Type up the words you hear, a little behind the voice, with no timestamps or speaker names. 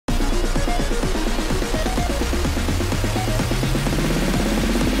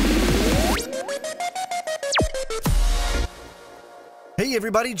Hey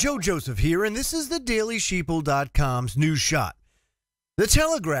everybody, Joe Joseph here, and this is the DailySheeple.com's news shot. The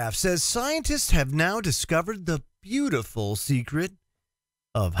Telegraph says scientists have now discovered the beautiful secret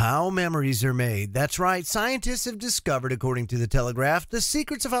of how memories are made. That's right, scientists have discovered, according to the Telegraph, the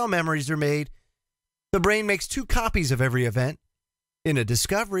secrets of how memories are made. The brain makes 2 copies of every event. In a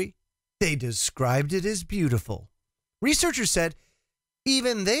discovery, they described it as beautiful. Researchers said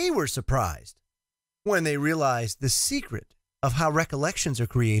even they were surprised when they realized the secret of how recollections are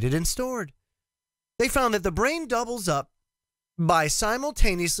created and stored. They found that the brain doubles up by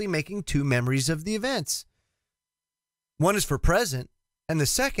simultaneously making 2 memories of the events. One is for present, and the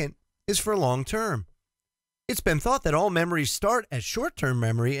second is for long term. It's been thought that all memories start as short-term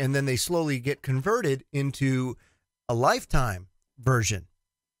memory and then they slowly get converted into a lifetime version.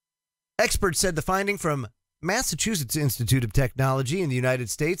 Experts said the finding from Massachusetts Institute of Technology in the United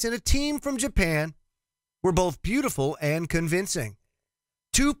States and a team from Japan were both beautiful and convincing.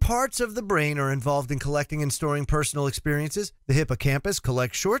 2 parts of the brain are involved in collecting and storing personal experiences. The hippocampus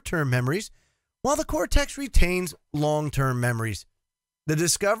collects short-term memories, while the cortex retains long-term memories. The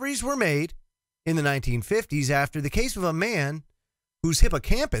discoveries were made in the 1950s after the case of a man whose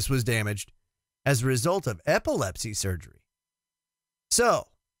hippocampus was damaged as a result of epilepsy surgery. So,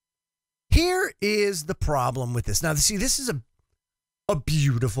 here is the problem with this. Now, see, this is a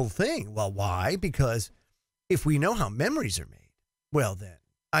beautiful thing. Well, why? Because if we know how memories are made, well then,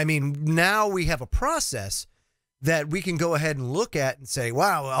 I mean, now we have a process that we can go ahead and look at and say,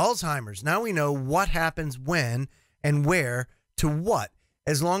 wow, Alzheimer's, now we know what happens when and where to what.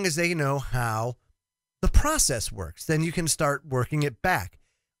 As long as they know how the process works, then you can start working it back,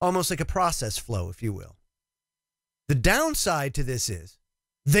 almost like a process flow, if you will. The downside to this is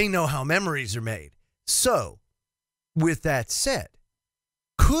they know how memories are made. So, with that said,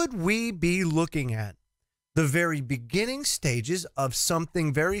 could we be looking at the very beginning stages of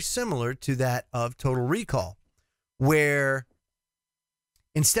something very similar to that of Total Recall, where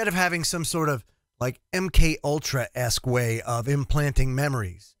instead of having some sort of like MK Ultra-esque way of implanting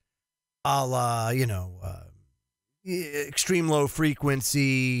memories, a la, extreme low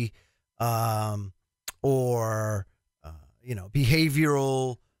frequency, or,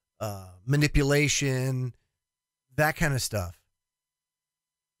 behavioral manipulation, that kind of stuff.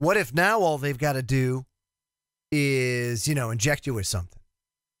 What if now all they've got to do is, inject you with something?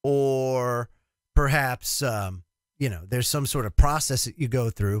 Or perhaps, there's some sort of process that you go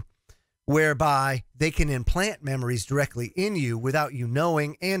through whereby they can implant memories directly in you without you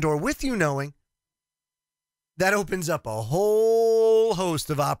knowing and or with you knowing. That opens up a whole host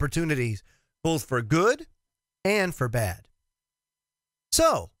of opportunities, both for good and for bad.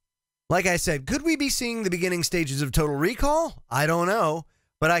 So, like I said, could we be seeing the beginning stages of Total Recall? I don't know,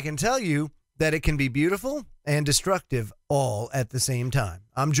 but I can tell you that it can be beautiful and destructive all at the same time.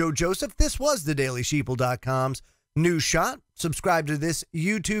 I'm Joe Joseph. This was the DailySheeple.com's news shot. Subscribe to this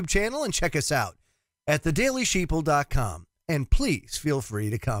YouTube channel and check us out at thedailysheeple.com. And please feel free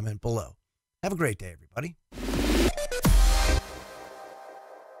to comment below. Have a great day, everybody.